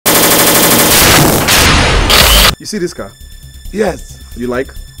You see this car? Yes. You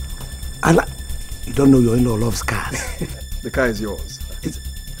like? You don't know your in-law loves cars. The car is yours.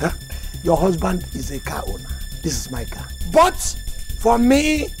 Your husband is a car owner. This is my car. But for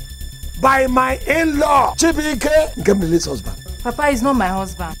me, by my in-law, Chibike, Ngemele's husband. Papa is not my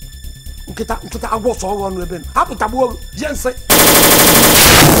husband.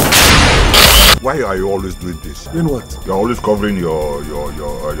 Why are you always doing this? Doing what? You're always covering your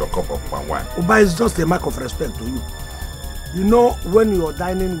cup of palm wine. Uba is just a mark of respect to you. You know, when you're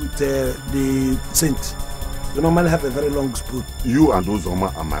dining with the saint, you normally have a very long spoon. You and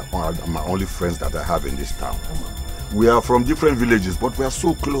Ozoma are my only friends that I have in this town. We are from different villages, but we are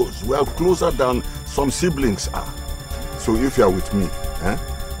so close. We are closer than some siblings are. So if you are with me,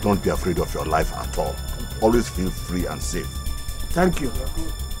 don't be afraid of your life at all. Always feel free and safe. Thank you.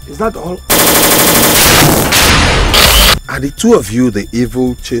 Is that all? Are the two of you the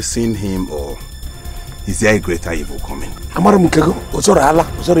evil chasing him, or is there a greater evil coming?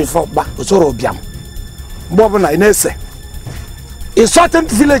 Insulting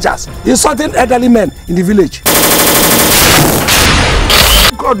villagers, insulting elderly men in the village.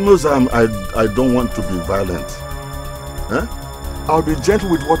 God knows I don't want to be violent. I'll be gentle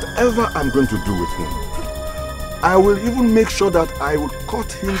with whatever I'm going to do with him. I will even make sure that I will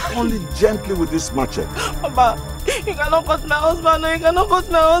cut him only gently with this machete. Papa, you cannot cut my husband. No, you cannot cut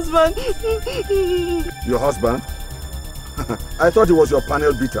my husband. Your husband? I thought he was your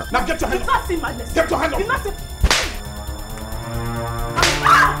panel beater. Now get your hand off. Get your hand off.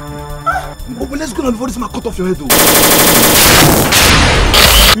 But let's go on before this man cut off your head though.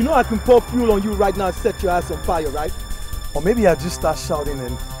 You know I can pour fuel on you right now and set your ass on fire, right? Or maybe I just start shouting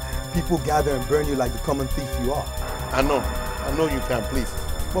and people gather and burn you like the common thief you are. I know you can, please.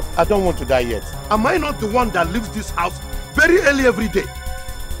 But I don't want to die yet. Am I not the one that leaves this house very early every day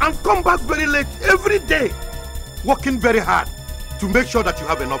and come back very late every day, working very hard to make sure that you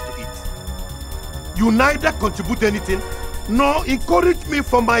have enough to eat? You neither contribute anything nor encourage me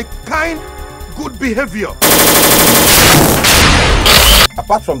for my kind, good behavior.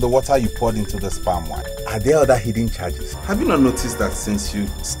 Apart from the water you poured into the palm wine, are there other hidden charges? Have you not noticed that since you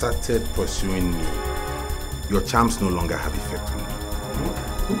started pursuing me, your charms no longer have effect on me?